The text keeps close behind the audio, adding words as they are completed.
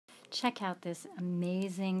Check out this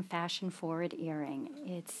amazing fashion-forward earring.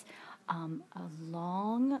 It's a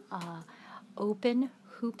long, open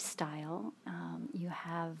hoop style. You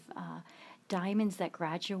have diamonds that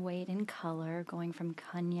graduate in color, going from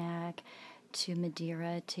cognac to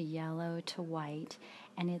Madeira to yellow to white,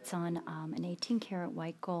 and it's on an 18 karat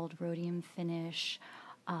white gold rhodium finish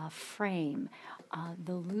frame.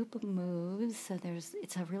 The loop moves, so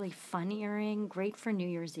it's a really fun earring, great for New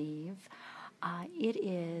Year's Eve. It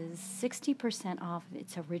is 60% off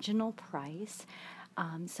its original price.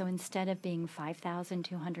 So instead of being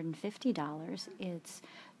 $5,250, it's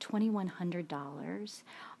 $2,100.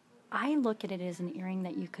 I look at it as an earring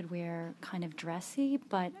that you could wear kind of dressy,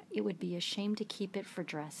 but it would be a shame to keep it for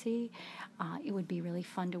dressy. It would be really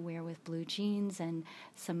fun to wear with blue jeans and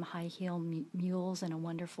some high heel mules and a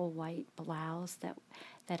wonderful white blouse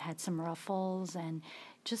that had some ruffles, and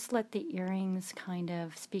just let the earrings kind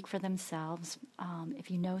of speak for themselves. If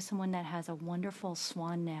you know someone that has a wonderful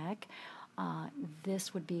swan neck,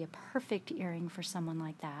 this would be a perfect earring for someone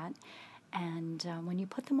like that. And when you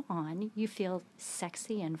put them on, you feel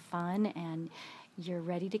sexy and fun, and you're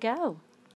ready to go.